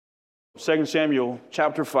2 Samuel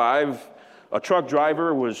chapter 5, a truck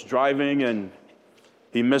driver was driving and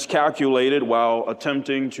he miscalculated while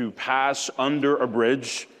attempting to pass under a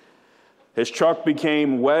bridge. His truck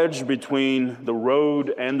became wedged between the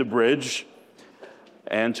road and the bridge,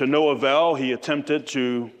 and to no avail, he attempted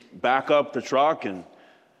to back up the truck and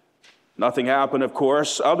nothing happened, of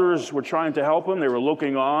course. Others were trying to help him. They were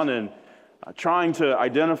looking on and trying to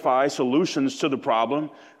identify solutions to the problem.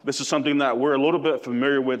 This is something that we're a little bit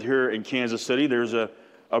familiar with here in Kansas City. There's a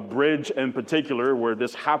bridge in particular where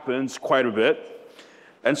this happens quite a bit.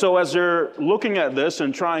 And so as they're looking at this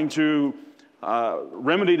and trying to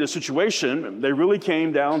remedy the situation, they really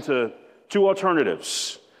came down to two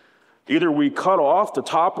alternatives. Either we cut off the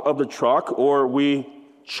top of the truck or we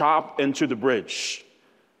chop into the bridge.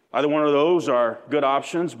 Either one of those are good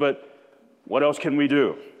options, but what else can we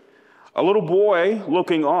do? A little boy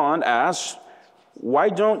looking on asked, "Why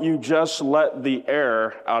don't you just let the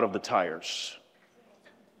air out of the tires?"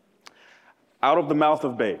 Out of the mouth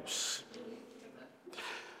of babes.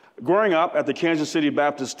 Growing up at the Kansas City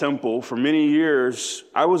Baptist Temple for many years,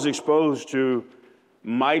 I was exposed to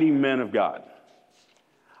mighty men of God.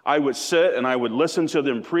 I would sit and I would listen to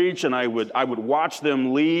them preach, and I would watch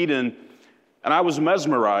them lead, and I was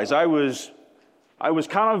mesmerized. I was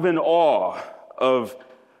kind of in awe of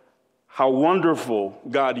how wonderful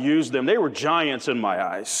God used them. They were giants in my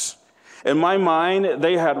eyes. In my mind,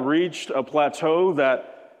 they had reached a plateau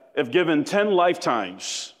that if given 10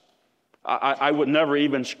 lifetimes, I would never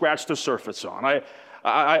even scratch the surface on.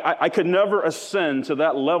 I could never ascend to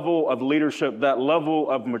that level of leadership, that level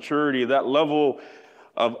of maturity, that level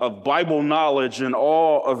of Bible knowledge and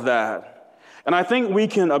all of that. And I think we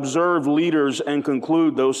can observe leaders and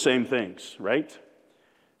conclude those same things, right?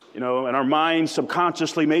 You know, in our minds,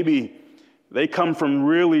 subconsciously, maybe they come from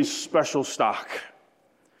really special stock.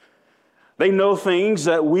 They know things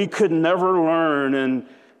that we could never learn, and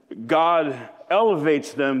God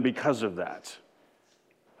elevates them because of that.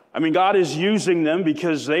 I mean, God is using them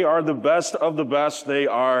because they are the best of the best. They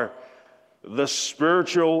are the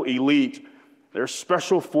spiritual elite. They're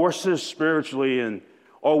special forces spiritually, and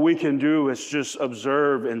all we can do is just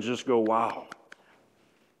observe and just go, wow.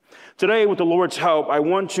 Today, with the Lord's help, I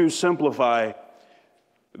want to simplify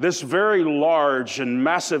this very large and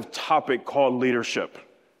massive topic called leadership.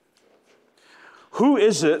 Who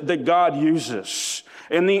is it that God uses?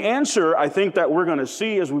 And the answer, I think, that we're going to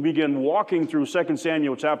see as we begin walking through 2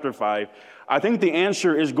 Samuel chapter 5, I think the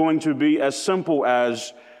answer is going to be as simple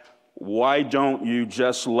as, why don't you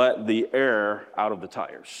just let the air out of the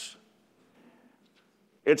tires?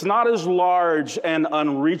 It's not as large and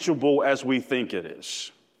unreachable as we think it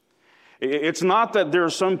is. It's not that there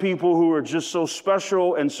are some people who are just so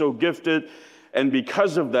special and so gifted, and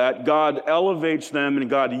because of that, God elevates them and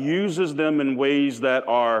God uses them in ways that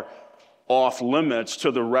are off limits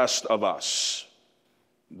to the rest of us.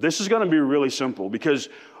 This is going to be really simple because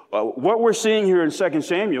what we're seeing here in 2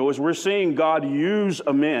 Samuel is we're seeing God use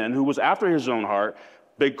a man who was after his own heart,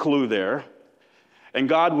 big clue there, and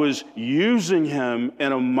God was using him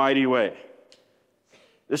in a mighty way.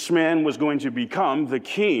 This man was going to become the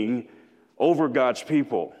king over God's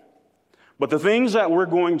people. But the things that we're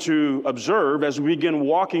going to observe as we begin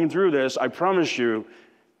walking through this, I promise you,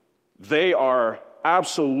 they are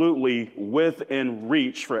absolutely within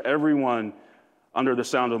reach for everyone under the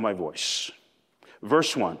sound of my voice.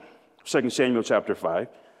 Verse 1, 2 Samuel chapter 5.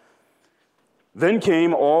 Then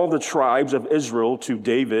came all the tribes of Israel to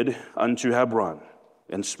David unto Hebron,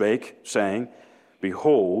 and spake, saying,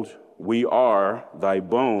 Behold, we are thy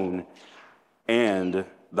bone and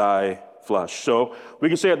thy flesh. So we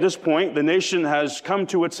can say at this point, the nation has come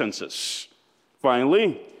to its senses.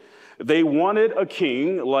 Finally, they wanted a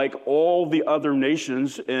king like all the other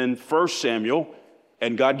nations in 1 Samuel,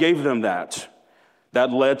 and God gave them that.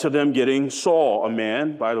 That led to them getting Saul, a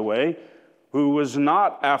man, by the way, who was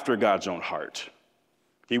not after God's own heart.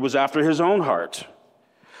 He was after his own heart.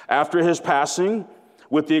 After his passing,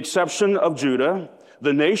 with the exception of Judah,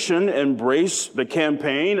 the nation embraced the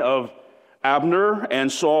campaign of Abner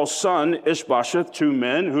and Saul's son Ishbosheth, two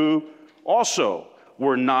men who also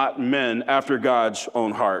were not men after God's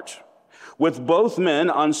own heart. With both men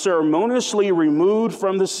unceremoniously removed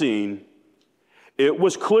from the scene, it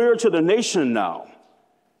was clear to the nation now,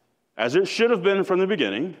 as it should have been from the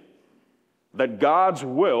beginning, that God's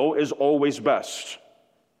will is always best.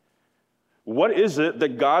 What is it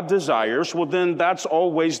that God desires? Well, then that's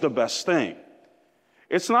always the best thing.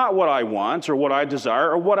 It's not what I want or what I desire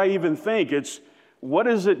or what I even think. It's what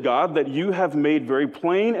is it, God, that you have made very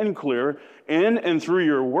plain and clear in and through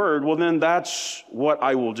your word? Well, then that's what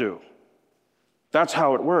I will do. That's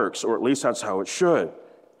how it works, or at least that's how it should.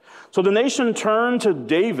 So the nation turned to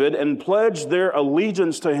David and pledged their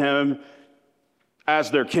allegiance to him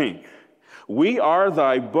as their king. We are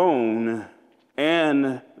thy bone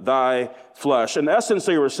and thy flesh. In essence,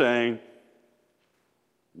 they were saying,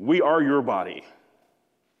 we are your body.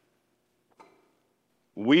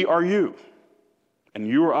 We are you, and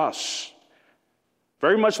you are us.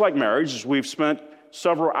 Very much like marriage, as we've spent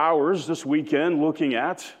several hours this weekend looking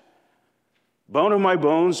at. Bone of my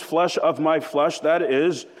bones, flesh of my flesh, that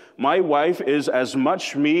is, my wife is as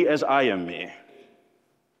much me as I am me.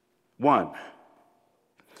 One.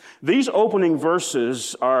 These opening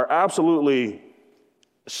verses are absolutely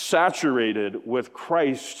saturated with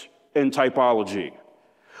Christ in typology,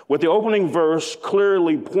 with the opening verse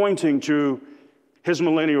clearly pointing to his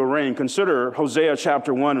millennial reign. Consider Hosea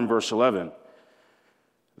chapter 1 and verse 11.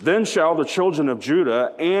 Then shall the children of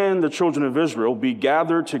Judah and the children of Israel be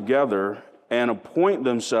gathered together and appoint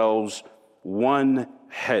themselves one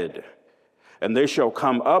head. And they shall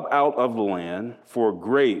come up out of the land, for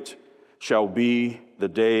great shall be the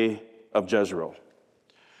day of Jezreel.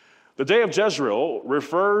 The day of Jezreel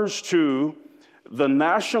refers to the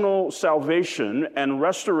national salvation and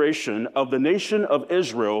restoration of the nation of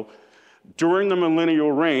Israel during the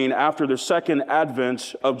millennial reign after the second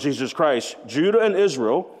advent of Jesus Christ. Judah and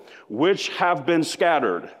Israel, which have been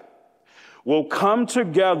scattered, will come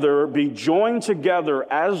together, be joined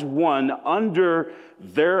together as one under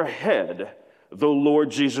their head, the Lord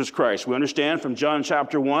Jesus Christ. We understand from John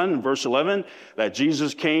chapter 1 and verse 11 that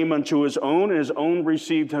Jesus came unto his own, and his own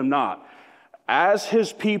received him not. As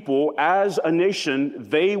his people, as a nation,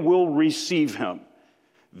 they will receive him.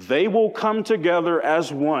 They will come together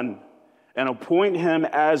as one and appoint him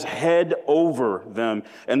as head over them.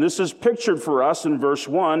 And this is pictured for us in verse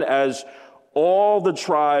 1 as all the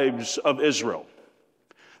tribes of Israel.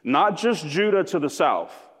 Not just Judah to the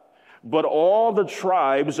south, but all the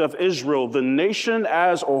tribes of Israel, the nation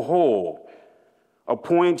as a whole,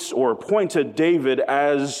 appointed David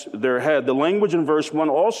as their head. The language in verse 1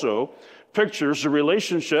 also pictures the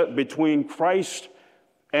relationship between Christ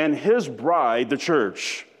and his bride, the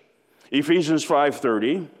church. Ephesians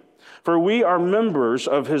 5:30, for we are members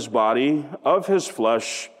of his body, of his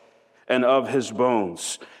flesh, and of his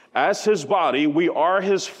bones. As his body, we are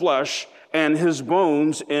his flesh and his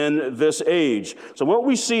bones in this age. So what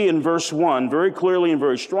we see in verse 1 very clearly and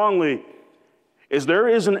very strongly is there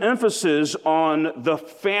is an emphasis on the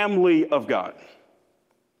family of God.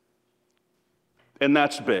 And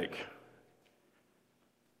that's big.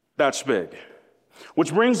 That's big.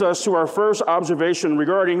 Which brings us to our first observation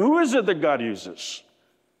regarding who is it that God uses?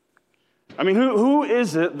 I mean, who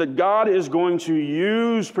is it that God is going to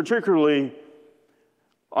use particularly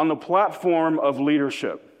on the platform of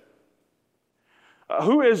leadership?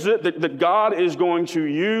 Who is it that God is going to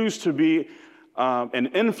use to be an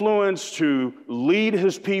influence, to lead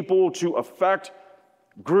his people, to affect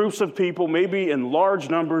groups of people, maybe in large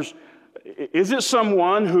numbers? Is it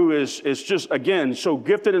someone who is just, again, so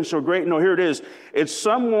gifted and so great? No, here it is. It's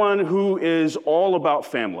someone who is all about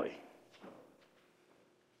family.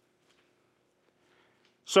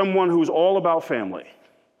 Someone who's all about family.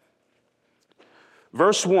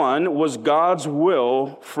 Verse 1 was God's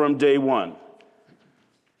will from day one,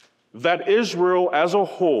 that Israel as a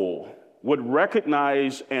whole would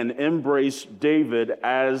recognize and embrace David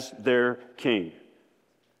as their king.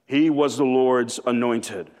 He was the Lord's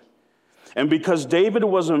anointed. And because David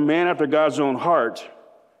was a man after God's own heart,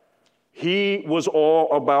 he was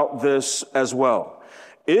all about this as well.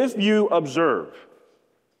 If you observe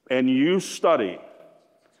and you study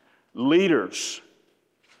leaders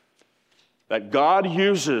that God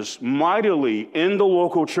uses mightily in the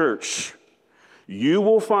local church, you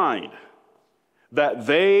will find that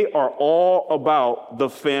they are all about the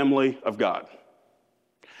family of God.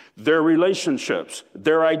 Their relationships,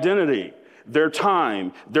 their identity, their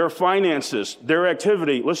time, their finances, their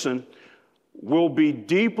activity, listen, will be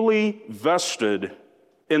deeply vested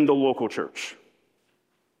in the local church.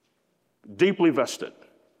 Deeply vested.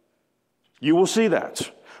 You will see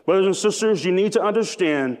that. Brothers and sisters, you need to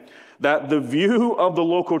understand that the view of the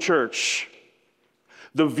local church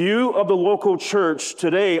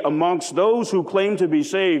today amongst those who claim to be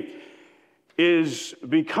saved is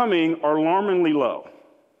becoming alarmingly low.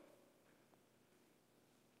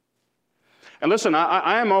 And listen,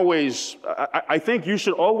 I think you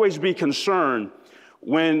should always be concerned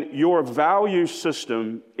when your value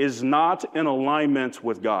system is not in alignment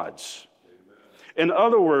with God's. In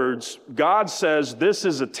other words, God says this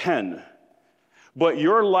is a 10, but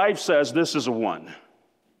your life says this is a 1.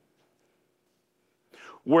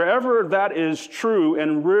 Wherever that is true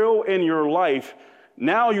and real in your life,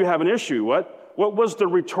 now you have an issue. What? what was the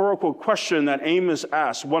rhetorical question that Amos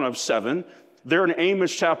asked, one of 7, there in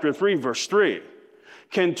Amos chapter 3, verse 3?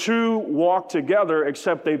 Can two walk together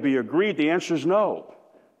except they be agreed? The answer is no.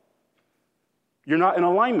 You're not in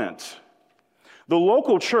alignment. The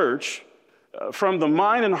local church, from the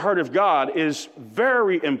mind and heart of God, is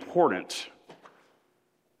very important.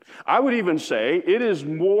 I would even say it is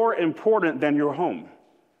more important than your home.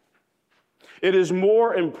 It is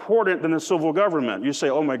more important than the civil government. You say,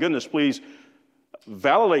 oh my goodness, please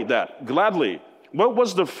validate that gladly. What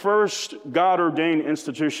was the first God-ordained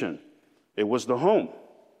institution? It was the home,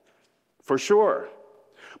 for sure.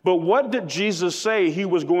 But what did Jesus say he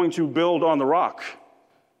was going to build on the rock?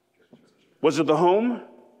 Was it the home?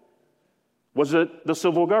 Was it the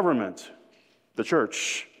civil government? The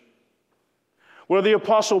church? What did the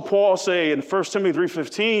Apostle Paul say in 1 Timothy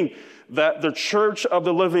 3:15? That the church of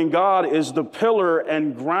the living God is the pillar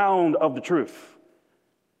and ground of the truth.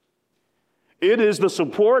 It is the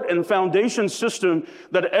support and foundation system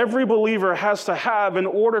that every believer has to have in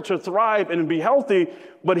order to thrive and be healthy.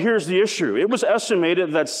 But here's the issue. It was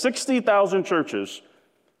estimated that 60,000 churches,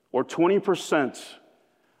 or 20%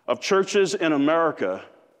 of churches in America,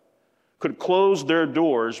 could close their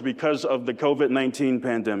doors because of the COVID-19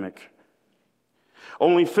 pandemic.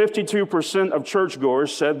 Only 52% of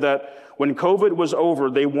churchgoers said that when COVID was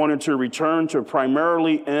over, they wanted to return to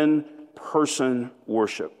primarily in-person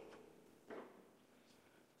worship.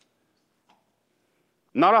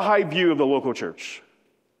 Not a high view of the local church.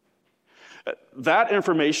 That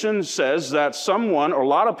information says that someone, or a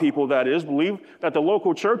lot of people that is, believe that the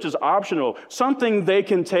local church is optional, something they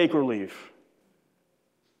can take or leave.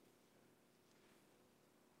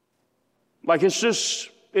 Like it's just,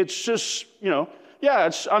 I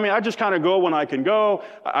just kind of go when I can go.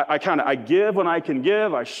 I give when I can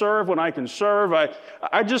give. I serve when I can serve.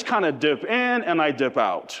 I just kind of dip in and I dip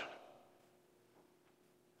out.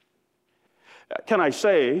 Can I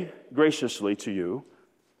say graciously to you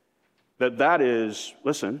that is,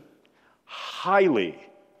 listen, highly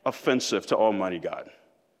offensive to Almighty God.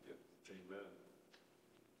 Amen.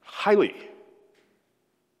 Highly.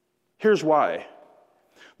 Here's why.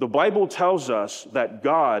 The Bible tells us that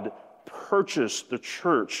God purchased the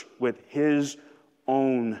church with his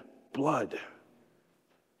own blood.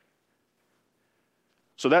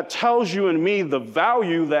 So that tells you and me the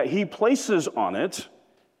value that he places on it.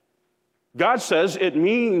 God says it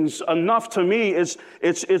means enough to me,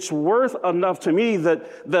 it's worth enough to me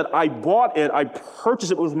that I bought it, I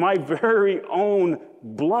purchased it with my very own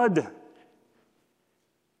blood.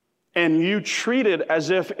 And you treat it as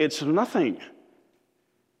if it's nothing.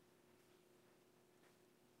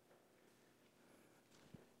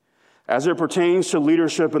 As it pertains to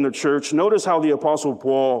leadership in the church, notice how the Apostle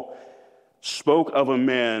Paul spoke of a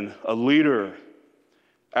man, a leader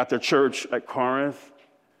at the church at Corinth.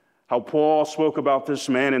 How Paul spoke about this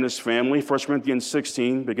man and his family, 1 Corinthians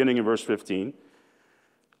 16, beginning in verse 15.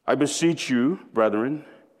 I beseech you, brethren,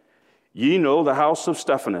 ye know the house of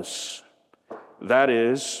Stephanas, that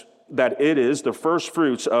it is the first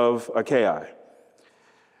fruits of Achaia,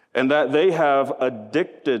 and that they have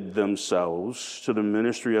addicted themselves to the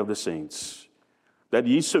ministry of the saints, that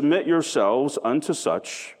ye submit yourselves unto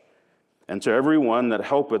such, and to every one that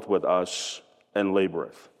helpeth with us and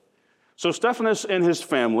laboreth. So Stephanas and his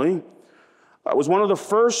family was one of the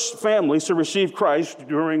first families to receive Christ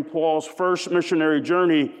during Paul's first missionary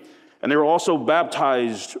journey, and they were also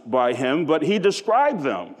baptized by him, but he described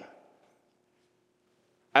them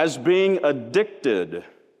as being addicted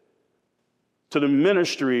to the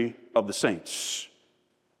ministry of the saints.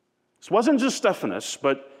 This wasn't just Stephanas,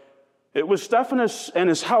 but it was Stephanas and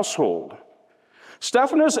his household.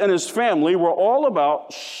 Stephanas and his family were all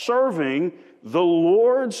about serving the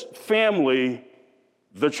Lord's family,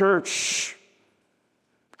 the church.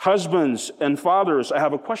 Husbands and fathers, I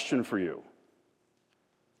have a question for you.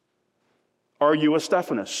 Are you a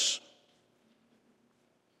Stephanas?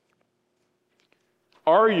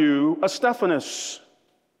 Are you a Stephanas?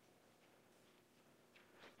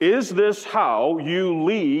 Is this how you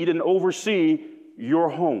lead and oversee your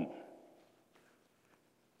home?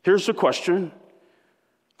 Here's the question.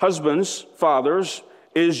 Husbands, fathers,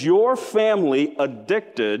 is your family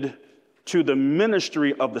addicted to the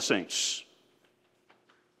ministry of the saints?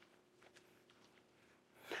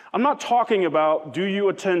 I'm not talking about, do you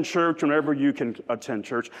attend church whenever you can attend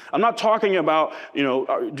church? I'm not talking about,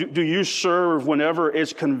 do you serve whenever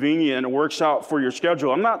it's convenient and works out for your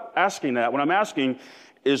schedule? I'm not asking that. What I'm asking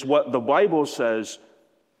is what the Bible says.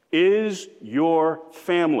 Is your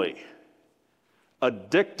family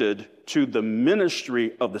addicted to the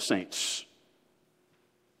ministry of the saints?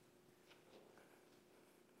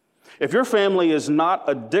 If your family is not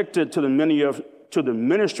addicted to the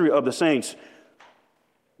ministry of the saints,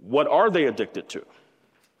 what are they addicted to?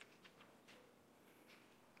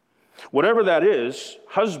 Whatever that is,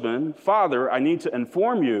 husband, father, I need to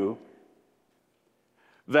inform you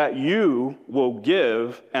that you will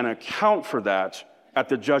give an account for that at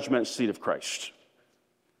the judgment seat of Christ.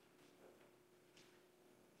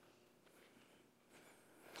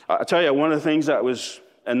 I tell you, one of the things that was,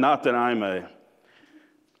 and not that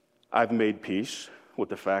I've made peace with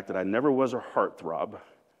the fact that I never was a heartthrob,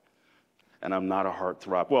 and I'm not a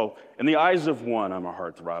heartthrob. Well, in the eyes of one, I'm a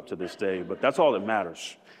heartthrob to this day, but that's all that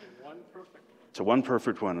matters. To one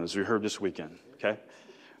perfect one, as we heard this weekend, okay?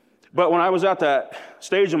 But when I was at that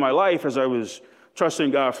stage in my life, as I was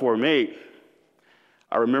trusting God for a mate,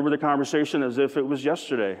 I remember the conversation as if it was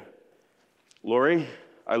yesterday. Lori,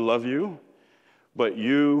 I love you, but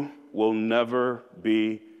you will never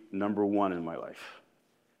be number one in my life.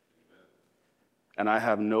 And I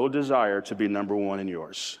have no desire to be number one in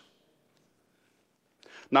yours.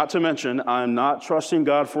 Not to mention, I'm not trusting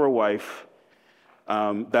God for a wife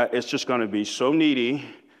that it's just going to be so needy,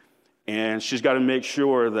 and she's got to make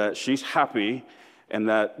sure that she's happy, and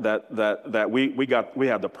that we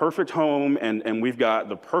have the perfect home, and we've got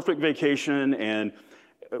the perfect vacation, and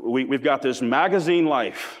we've got this magazine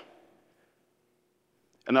life,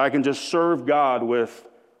 and I can just serve God with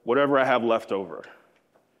whatever I have left over.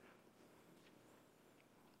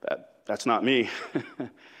 That's not me.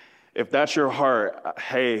 If that's your heart,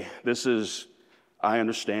 hey, I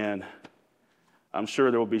understand. I'm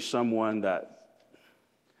sure there will be someone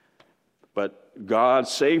but God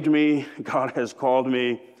saved me. God has called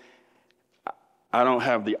me. I don't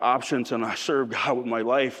have the option to not serve God with my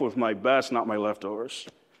life, with my best, not my leftovers.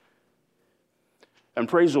 And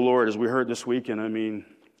praise the Lord, as we heard this weekend,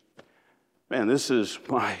 man, this is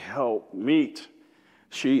my help meet.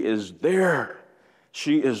 She is there.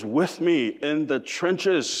 She is with me in the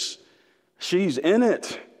trenches. She's in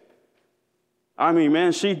it.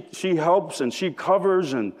 Man, she helps and she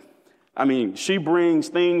covers, and she brings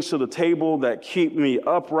things to the table that keep me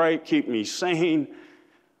upright, keep me sane,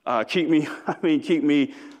 keep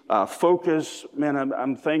me focused. Man,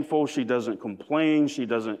 I'm thankful she doesn't complain. She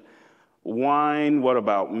doesn't whine. What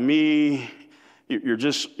about me? You're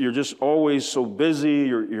just always so busy.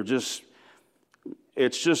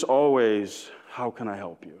 It's just always, how can I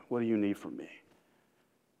help you? What do you need from me?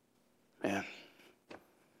 Man.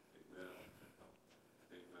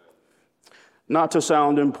 Not to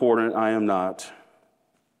sound important, I am not.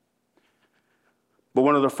 But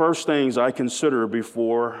one of the first things I consider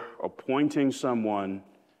before appointing someone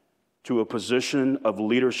to a position of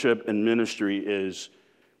leadership and ministry is,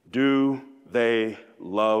 do they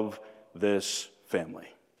love this family?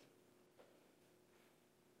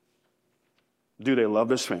 Do they love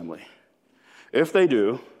this family? If they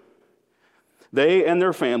do, they and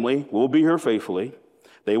their family will be here faithfully.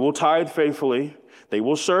 They will tithe faithfully. They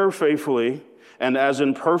will serve faithfully. And as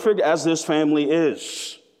imperfect as this family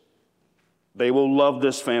is, they will love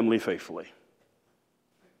this family faithfully.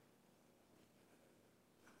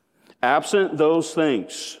 Absent those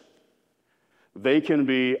things, they can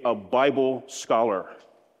be a Bible scholar.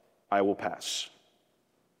 I will pass.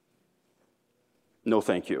 No,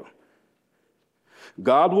 thank you.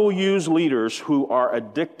 God will use leaders who are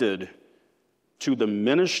addicted to the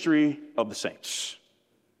ministry of the saints.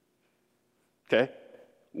 Okay?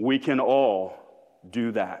 We can all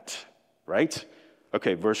do that, right?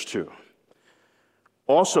 Okay, verse 2.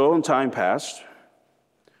 Also, in time past,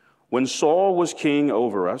 when Saul was king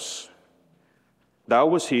over us, thou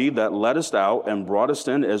was he that leddest out and broughtest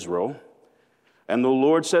in Israel. And the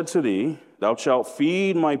Lord said to thee, thou shalt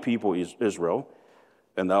feed my people Israel,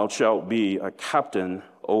 and thou shalt be a captain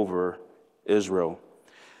over Israel.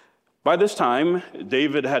 By this time,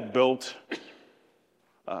 David had built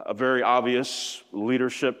a very obvious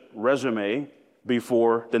leadership resume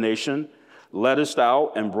before the nation. Leddest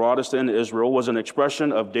out and broughtest in Israel was an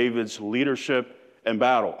expression of David's leadership in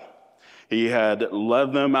battle. He had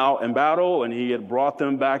led them out in battle, and he had brought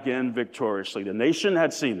them back in victoriously. The nation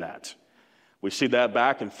had seen that. We see that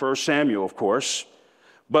back in 1 Samuel, of course.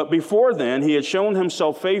 But before then, he had shown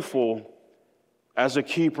himself faithful as a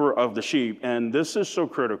keeper of the sheep. And this is so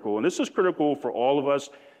critical, and this is critical for all of us,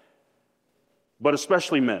 but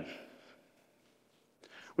especially men.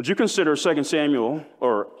 Would you consider 2 Samuel,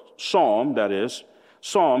 or Psalm, that is,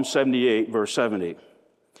 Psalm 78, verse 70.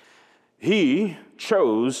 He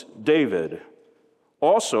chose David,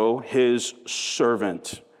 also his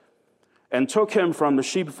servant, and took him from the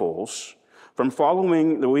sheepfolds, from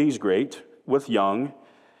following the weeds great with young,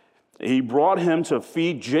 He brought him to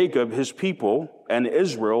feed Jacob, his people, and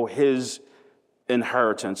Israel, his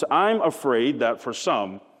inheritance. I'm afraid that for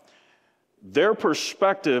some, their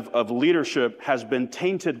perspective of leadership has been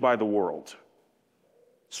tainted by the world,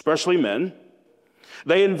 especially men.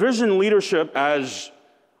 They envision leadership as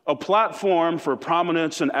a platform for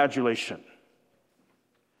prominence and adulation.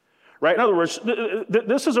 Right? In other words,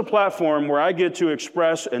 this is a platform where I get to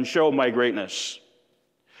express and show my greatness,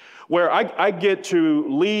 where I get to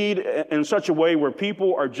lead in such a way where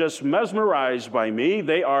people are just mesmerized by me.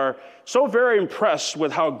 They are so very impressed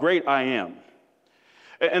with how great I am.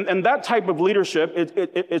 And that type of leadership,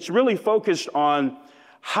 it's really focused on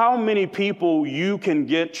how many people you can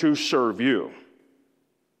get to serve you.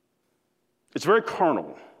 It's very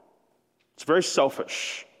carnal. It's very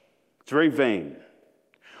selfish. It's very vain.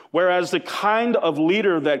 Whereas the kind of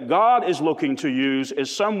leader that God is looking to use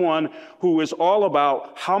is someone who is all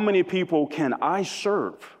about how many people can I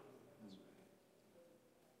serve?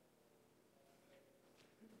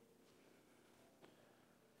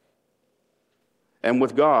 And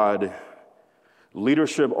with God,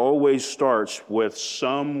 leadership always starts with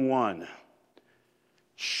someone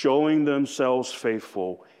showing themselves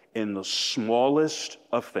faithful in the smallest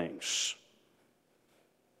of things.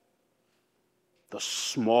 The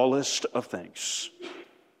smallest of things.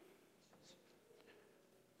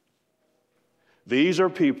 These are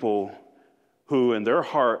people who, in their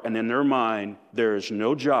heart and in their mind, there is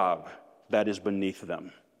no job that is beneath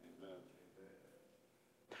them.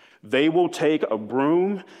 They will take a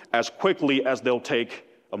broom as quickly as they'll take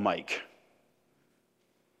a mic.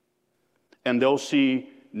 And they'll see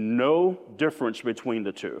no difference between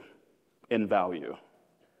the two in value.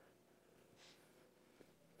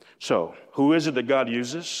 So, who is it that God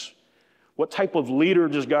uses? What type of leader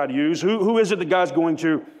does God use? Who is it that God's going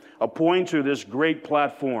to appoint to this great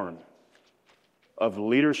platform of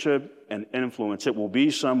leadership and influence? It will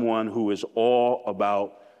be someone who is all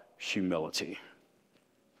about humility.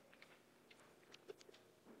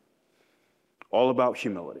 All about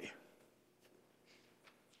humility.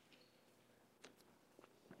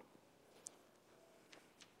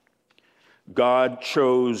 God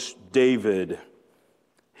chose David,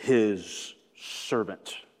 his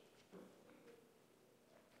servant.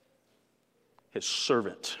 His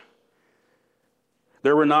servant.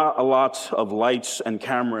 There were not a lot of lights and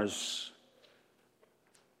cameras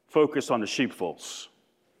focused on the sheepfolds.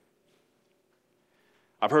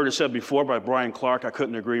 I've heard it said before by Brian Clark, I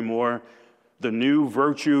couldn't agree more. The new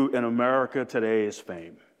virtue in America today is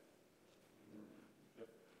fame.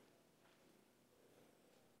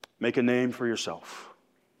 Make a name for yourself.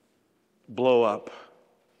 Blow up.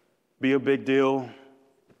 Be a big deal.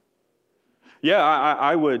 Yeah,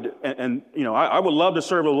 I would, and you know, I would love to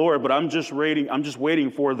serve the Lord, but I'm just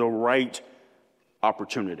waiting for the right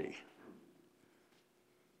opportunity.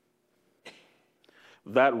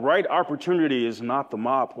 That right opportunity is not the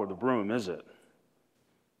mop or the broom, is it?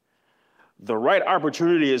 The right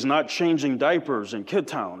opportunity is not changing diapers in Kid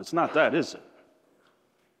Town. It's not that, is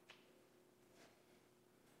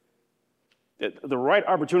it? The right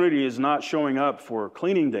opportunity is not showing up for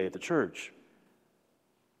cleaning day at the church.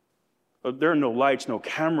 There are no lights, no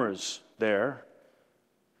cameras there.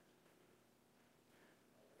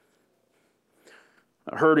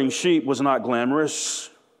 Herding sheep was not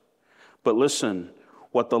glamorous, but listen,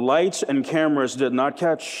 what the lights and cameras did not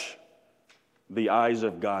catch, the eyes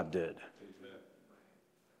of God did.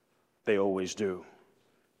 They always do.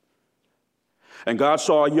 And God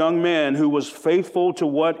saw a young man who was faithful to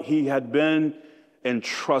what he had been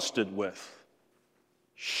entrusted with,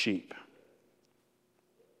 sheep,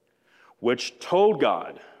 which told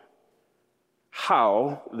God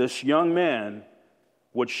how this young man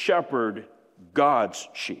would shepherd God's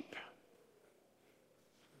sheep.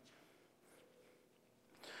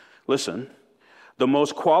 Listen, the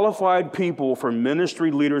most qualified people for ministry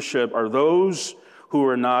leadership are those who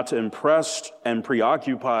are not impressed and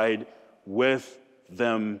preoccupied with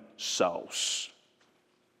themselves.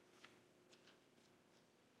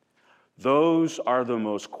 Those are the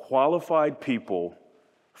most qualified people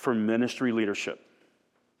for ministry leadership.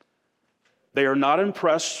 They are not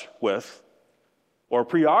impressed with or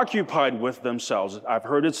preoccupied with themselves. I've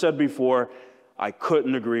heard it said before, I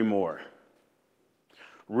couldn't agree more.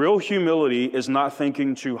 Real humility is not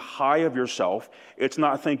thinking too high of yourself. It's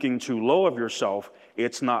not thinking too low of yourself.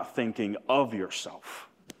 It's not thinking of yourself.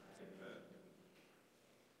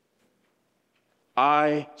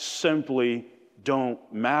 I simply don't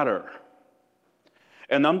matter.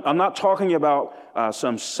 And I'm not talking about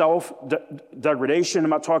some self-degradation. I'm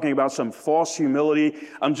not talking about some false humility.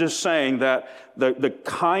 I'm just saying that the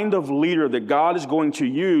kind of leader that God is going to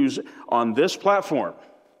use on this platform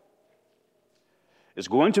is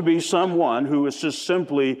going to be someone who is just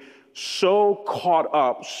simply so caught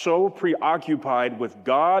up, so preoccupied with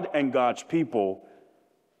God and God's people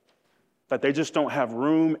that they just don't have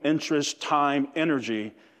room, interest, time,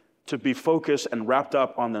 energy to be focused and wrapped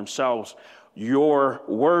up on themselves. Your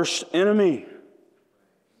worst enemy.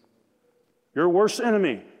 Your worst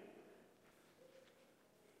enemy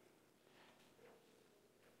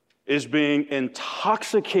is being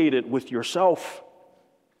intoxicated with yourself.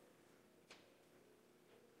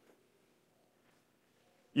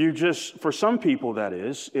 For some people that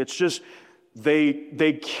is, it's just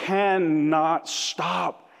they cannot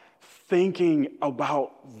stop thinking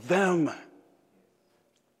about them.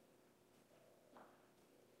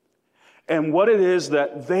 And what it is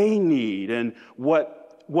that they need and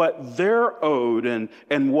what they're owed and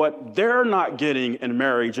what they're not getting in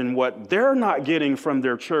marriage and what they're not getting from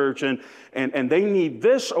their church and they need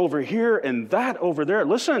this over here and that over there.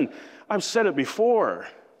 Listen, I've said it before.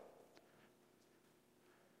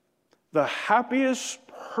 The happiest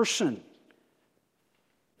person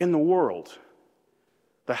in the world,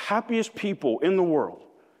 the happiest people in the world,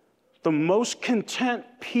 the most content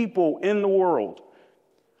people in the world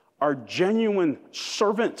are genuine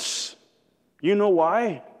servants. You know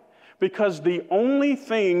why? Because the only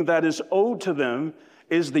thing that is owed to them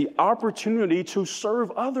is the opportunity to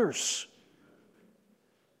serve others.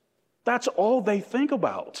 That's all they think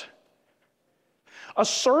about. A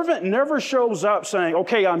servant never shows up saying,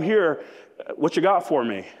 okay, I'm here. What you got for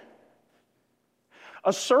me?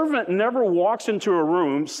 A servant never walks into a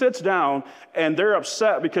room, sits down, and they're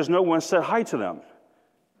upset because no one said hi to them.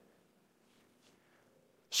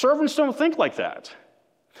 Servants don't think like that.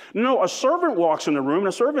 No, a servant walks in the room and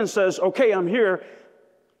a servant says, okay, I'm here.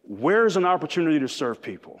 Where's an opportunity to serve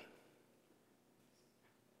people?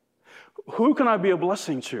 Who can I be a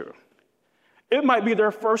blessing to? It might be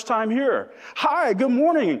their first time here. Hi, good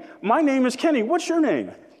morning. My name is Kenny. What's your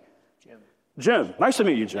name? Jim. Nice to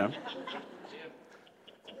meet you, Jim.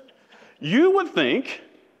 You would think,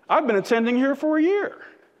 I've been attending here for a year.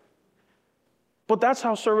 But that's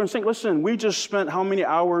how servants think. Listen, we just spent how many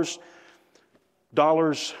hours,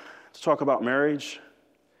 dollars to talk about marriage?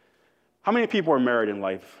 How many people are married in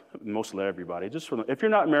life? Mostly everybody. If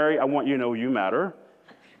you're not married, I want you to know you matter.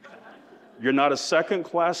 You're not a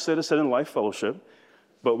second-class citizen in Life Fellowship,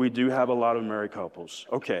 but we do have a lot of married couples.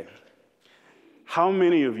 Okay. How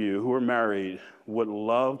many of you who are married would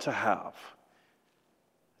love to have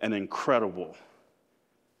an incredible,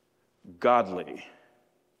 godly,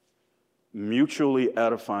 mutually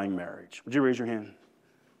edifying marriage? Would you raise your hand?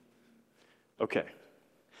 Okay.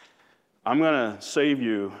 I'm going to save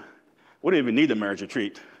you. We don't even need a marriage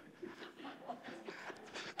retreat.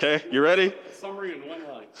 Okay, you ready? Summary in one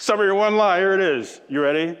line. Summary in one line. Here it is. You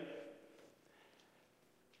ready?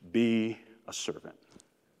 Be a servant.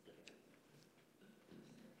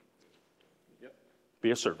 Yep. Be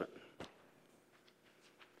a servant.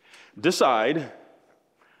 Decide,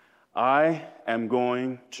 I am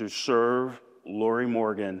going to serve Lori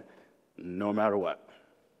Morgan no matter what.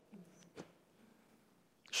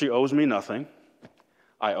 She owes me nothing.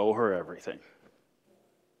 I owe her everything.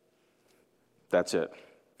 That's it.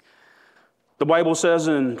 The Bible says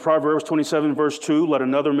in Proverbs 27, verse 2, let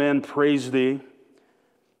another man praise thee,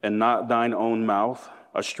 and not thine own mouth,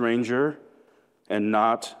 a stranger, and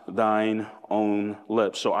not thine own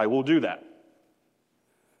lips. So I will do that.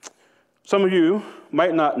 Some of you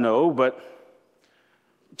might not know, but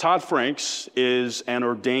Todd Franks is an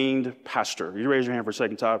ordained pastor. You raise your hand for a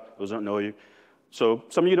second, Todd. Those don't know you. So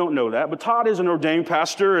some of you don't know that, but Todd is an ordained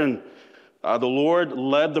pastor, and the Lord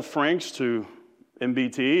led the Franks to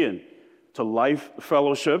MBT and to Life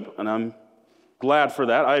Fellowship, and I'm glad for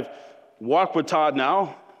that. I've walked with Todd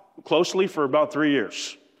now closely for about 3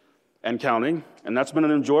 years and counting, and that's been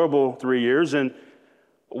an enjoyable 3 years. And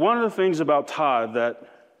one of the things about Todd that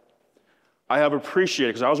I have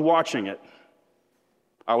appreciated, because I was watching it,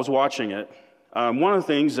 one of the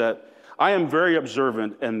things that I am very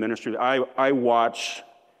observant in ministry. I watch.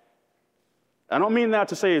 I don't mean that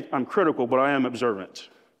to say I'm critical, but I am observant.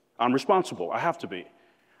 I'm responsible. I have to be.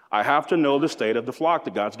 I have to know the state of the flock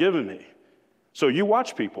that God's given me. So you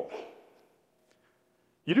watch people.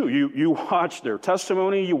 You do. You watch their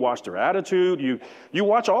testimony. You watch their attitude. You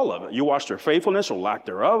watch all of it. You watch their faithfulness or lack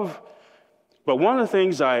thereof. But one of the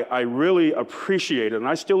things I really appreciated, and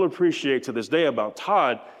I still appreciate to this day about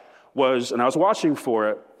Todd, was, and I was watching for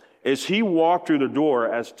it, is he walked through the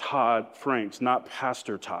door as Todd Franks, not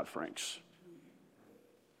Pastor Todd Franks.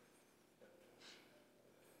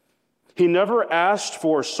 He never asked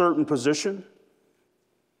for a certain position.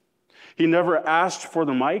 He never asked for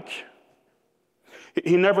the mic.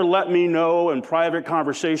 He never let me know in private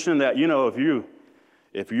conversation that,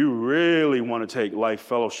 if you really want to take Life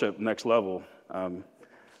Fellowship next level,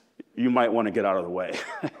 you might want to get out of the way.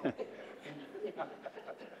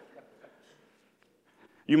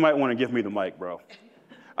 You might want to give me the mic, bro.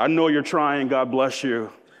 I know you're trying. God bless you.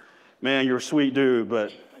 Man, you're a sweet dude,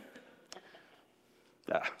 but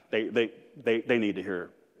they need to hear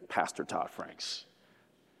Pastor Todd Franks.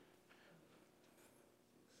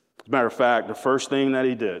 As a matter of fact, the first thing that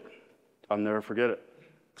he did, I'll never forget it,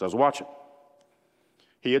 because I was watching.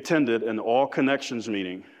 He attended an all connections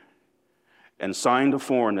meeting and signed a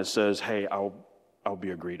form that says, hey, I'll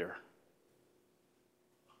be a greeter.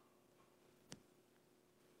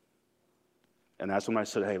 And that's when I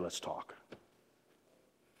said, hey, let's talk.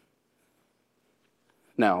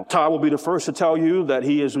 Now, Todd will be the first to tell you that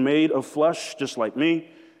he is made of flesh just like me,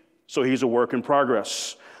 so he's a work in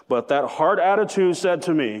progress. But that heart attitude said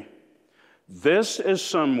to me, this is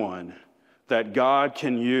someone that God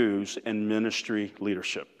can use in ministry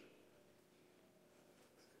leadership.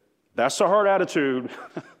 That's the heart attitude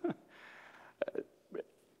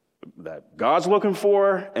that God's looking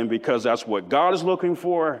for, and because that's what God is looking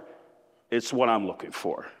for, it's what I'm looking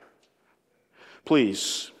for.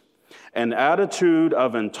 Please, an attitude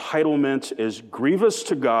of entitlement is grievous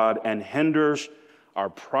to God and hinders our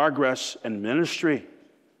progress in ministry.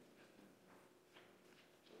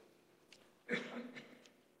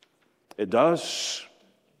 It does.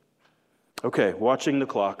 Okay, watching the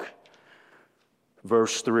clock.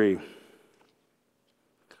 Verse 3.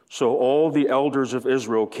 So all the elders of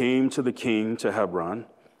Israel came to the king to Hebron,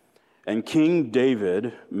 and King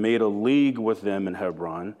David made a league with them in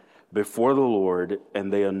Hebron before the Lord,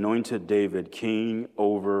 and they anointed David king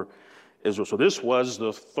over Israel. So this was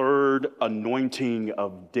the third anointing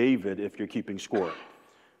of David, if you're keeping score,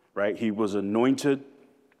 right? He was anointed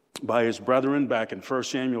by his brethren back in 1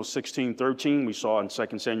 Samuel 16:13. We saw in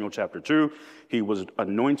 2 Samuel chapter 2. He was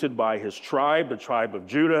anointed by his tribe, the tribe of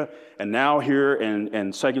Judah. And now here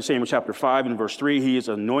in 2 Samuel chapter 5 and verse 3, he is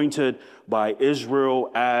anointed by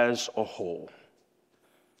Israel as a whole.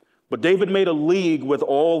 But David made a league with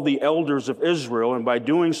all the elders of Israel, and by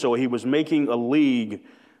doing so, he was making a league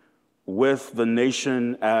with the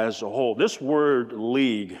nation as a whole. This word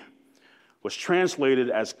league was translated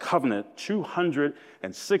as covenant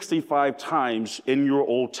 265 times in your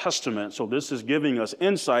Old Testament. So this is giving us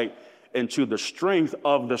insight into the strength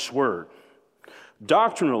of this word.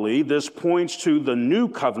 Doctrinally, this points to the new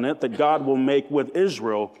covenant that God will make with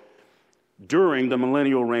Israel during the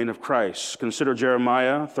millennial reign of Christ. Consider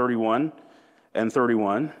Jeremiah 31 and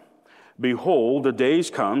 31. Behold, the days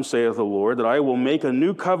come, saith the Lord, that I will make a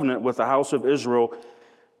new covenant with the house of Israel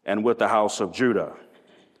and with the house of Judah.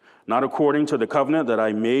 Not according to the covenant that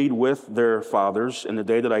I made with their fathers in the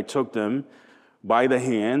day that I took them by the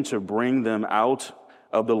hand to bring them out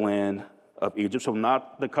of the land of Egypt. So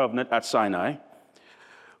not the covenant at Sinai,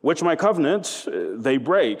 which my covenant they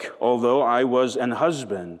break, although I was an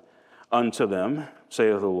husband unto them,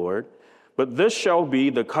 saith the Lord. But this shall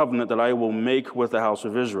be the covenant that I will make with the house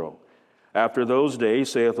of Israel. After those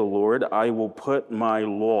days, saith the Lord, I will put my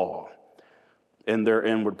law in their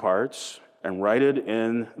inward parts and write it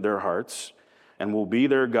in their hearts, and will be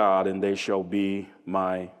their God, and they shall be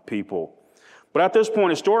my people. But at this point,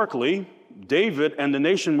 historically, David and the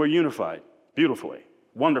nation were unified beautifully,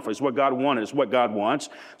 wonderfully. It's what God wanted. It's what God wants.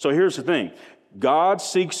 So here's the thing. God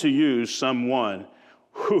seeks to use someone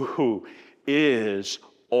who is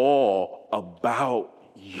all about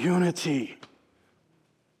unity.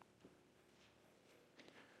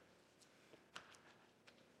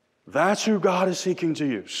 That's who God is seeking to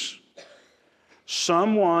use.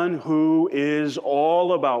 Someone who is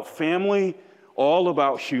all about family, all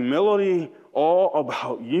about humility, all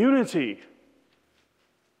about unity.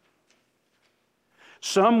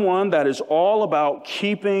 Someone that is all about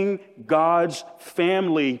keeping God's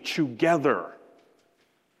family together.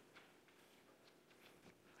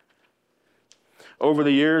 Over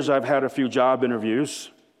the years, I've had a few job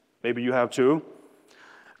interviews. Maybe you have too.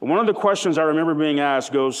 One of the questions I remember being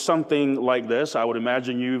asked goes something like this. I would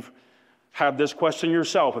imagine you've had this question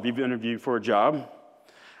yourself if you've interviewed for a job.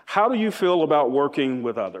 How do you feel about working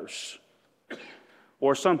with others?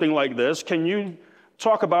 Or something like this. Can you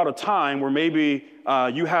talk about a time where maybe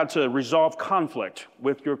you had to resolve conflict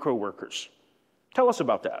with your coworkers? Tell us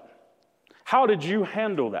about that. How did you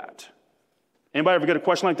handle that? Anybody ever get a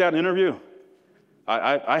question like that in an interview?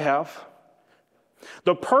 I have.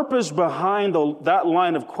 The purpose behind that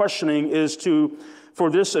line of questioning is for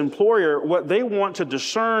this employer, what they want to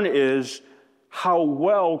discern is how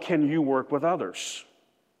well can you work with others?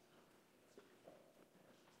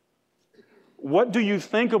 What do you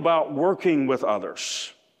think about working with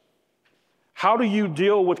others? How do you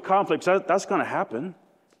deal with conflicts? That's going to happen,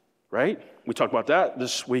 right? We talked about that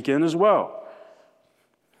this weekend as well.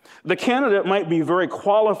 The candidate might be very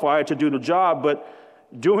qualified to do the job, but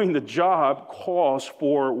doing the job calls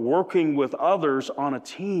for working with others on a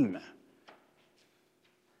team.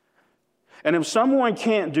 And if someone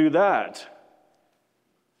can't do that,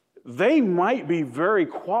 they might be very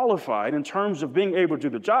qualified in terms of being able to do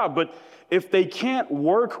the job, but if they can't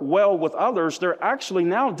work well with others, they're actually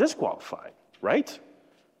now disqualified, right?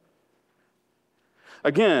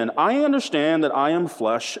 Again, I understand that I am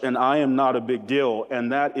flesh and I am not a big deal,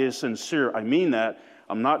 and that is sincere. I mean that.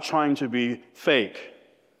 I'm not trying to be fake.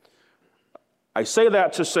 I say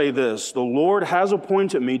that to say this: the Lord has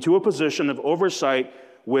appointed me to a position of oversight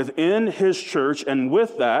within His church, and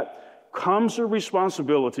with that comes the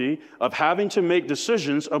responsibility of having to make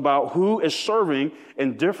decisions about who is serving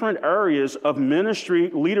in different areas of ministry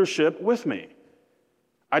leadership with me.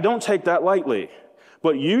 I don't take that lightly,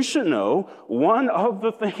 but you should know one of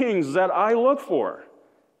the things that I look for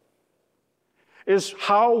is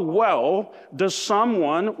how well does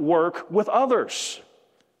someone work with others?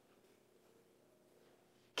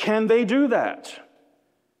 Can they do that?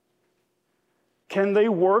 Can they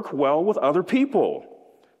work well with other people?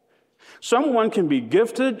 Someone can be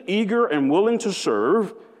gifted, eager, and willing to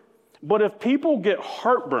serve, but if people get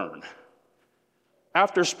heartburn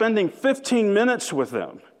after spending 15 minutes with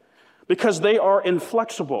them because they are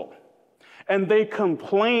inflexible and they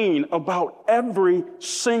complain about every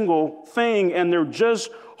single thing and they're just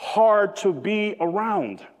hard to be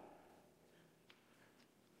around,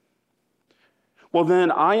 well,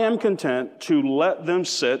 then I am content to let them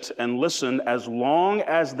sit and listen as long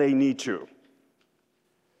as they need to,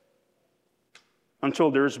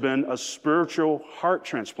 until there's been a spiritual heart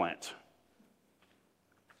transplant.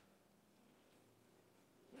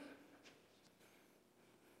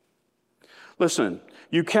 Listen,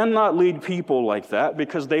 you cannot lead people like that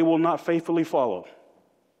because they will not faithfully follow.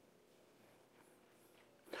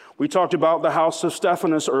 We talked about the house of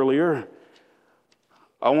Stephanus earlier.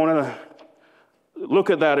 I want to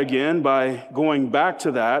look at that again by going back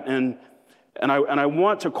to that, and I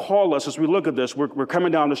want to call us as we look at this. We're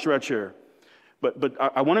coming down the stretch here. But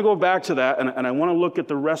I want to go back to that, and I want to look at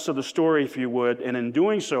the rest of the story, if you would. And in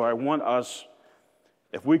doing so, I want us,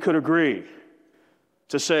 if we could agree,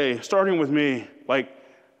 to say, starting with me, like,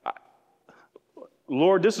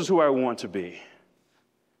 Lord, this is who I want to be.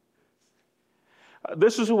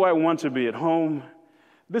 This is who I want to be at home.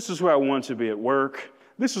 This is who I want to be at work.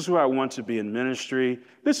 This is who I want to be in ministry.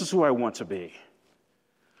 This is who I want to be.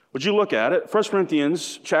 Would you look at it? 1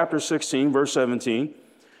 Corinthians chapter 16, verse 17.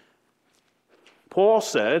 Paul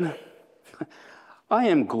said, I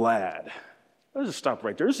am glad. Let's just stop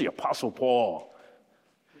right there. This is the Apostle Paul.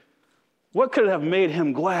 What could have made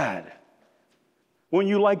him glad? Wouldn't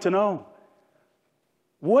you like to know?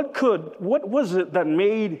 What was it that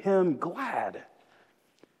made him glad?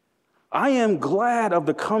 I am glad of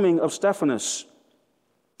the coming of Stephanus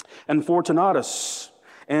and Fortunatus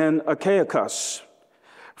and Achaicus,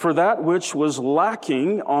 for that which was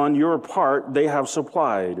lacking on your part they have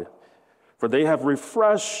supplied. For they have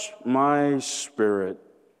refreshed my spirit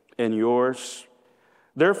and yours.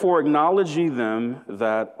 Therefore acknowledge ye them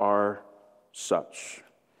that are such.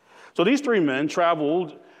 So these three men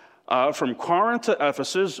traveled from Corinth to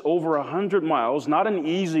Ephesus, over 100 miles, not an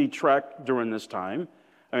easy trek during this time.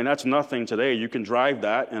 I mean, that's nothing today. You can drive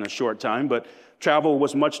that in a short time, but travel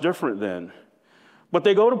was much different then. But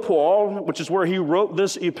they go to Paul, which is where he wrote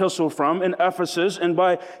this epistle from, in Ephesus, and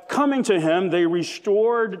by coming to him, they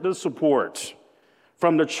restored the support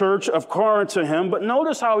from the church of Corinth to him. But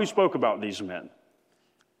notice how he spoke about these men.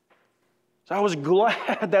 So I was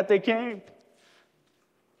glad that they came.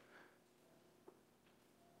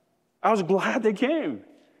 I was glad they came.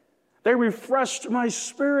 They refreshed my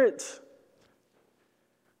spirit.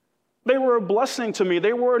 They were a blessing to me.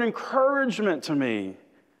 They were an encouragement to me.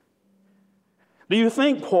 Do you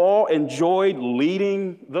think Paul enjoyed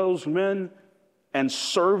leading those men and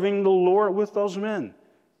serving the Lord with those men?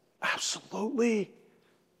 Absolutely.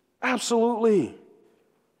 Absolutely.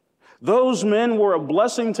 Those men were a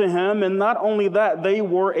blessing to him, and not only that, they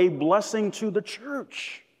were a blessing to the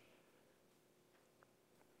church.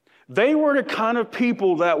 They were the kind of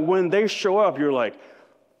people that when they show up, you're like,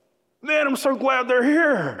 man, I'm so glad they're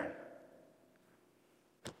here.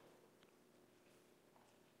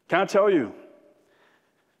 Can I tell you,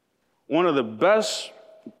 one of the best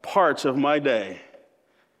parts of my day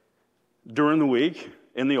during the week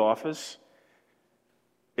in the office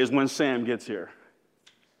is when Sam gets here.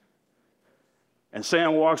 And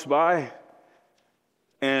Sam walks by,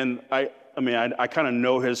 and I kind of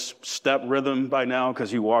know his step rhythm by now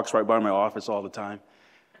because he walks right by my office all the time.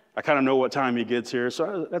 I kind of know what time he gets here,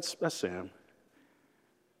 so that's Sam.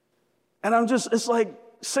 And it's like,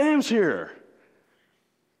 Sam's here.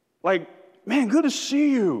 Like, man, good to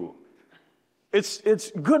see you.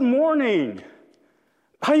 It's good morning.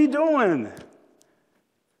 How you doing?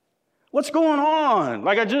 What's going on?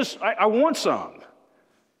 Like, I want some.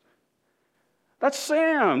 That's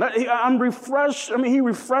Sam. I'm refreshed. He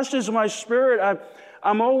refreshes my spirit.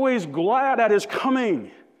 I'm always glad at his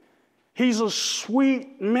coming. He's a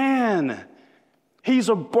sweet man. He's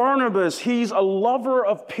a Barnabas. He's a lover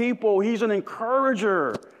of people. He's an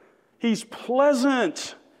encourager. He's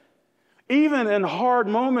pleasant. Even in hard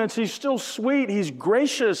moments, he's still sweet. He's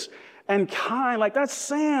gracious and kind. Like, that's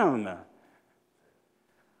Sam.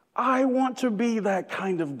 I want to be that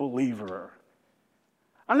kind of believer.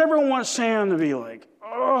 I never want Sam to be like,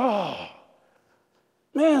 oh,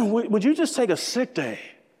 man, would you just take a sick day?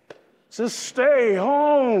 Just stay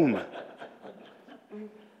home.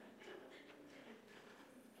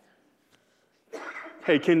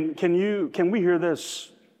 Hey, can we hear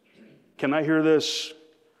this? Can I hear this?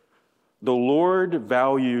 The Lord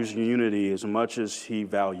values unity as much as he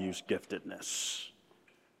values giftedness.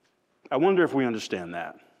 I wonder if we understand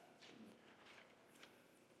that.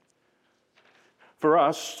 For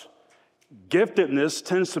us, giftedness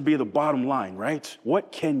tends to be the bottom line, right?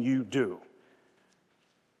 What can you do?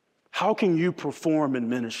 How can you perform in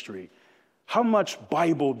ministry? How much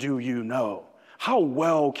Bible do you know? How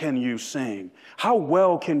well can you sing? How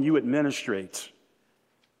well can you administrate?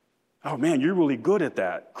 Oh man, you're really good at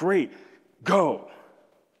that. Great, go.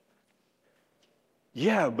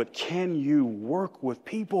 Yeah, but can you work with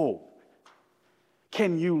people?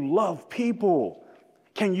 Can you love people?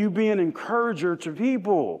 Can you be an encourager to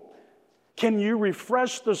people? Can you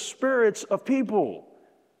refresh the spirits of people?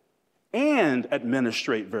 And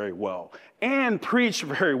administrate very well, and preach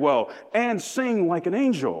very well, and sing like an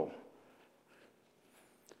angel.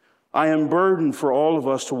 I am burdened for all of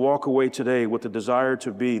us to walk away today with the desire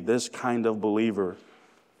to be this kind of believer.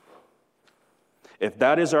 If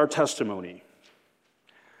that is our testimony,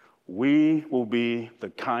 we will be the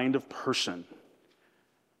kind of person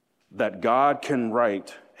that God can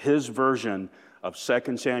write his version of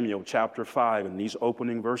 2 Samuel chapter 5 in these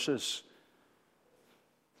opening verses.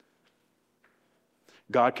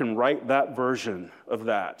 God can write that version of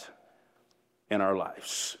that in our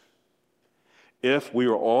lives. If we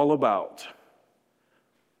are all about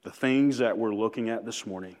the things that we're looking at this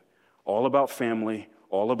morning, all about family,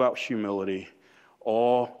 all about humility,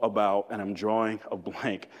 all about, and I'm drawing a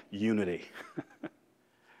blank, unity.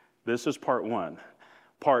 This is part one.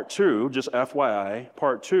 Part two, just FYI,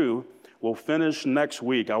 part two will finish next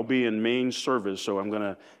week. I'll be in main service, so I'm going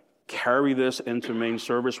to carry this into main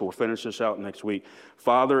service. We'll finish this out next week.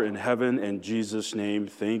 Father in heaven, in Jesus' name,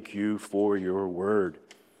 thank you for your word.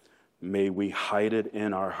 May we hide it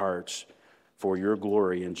in our hearts for your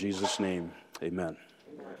glory. In Jesus' name, amen.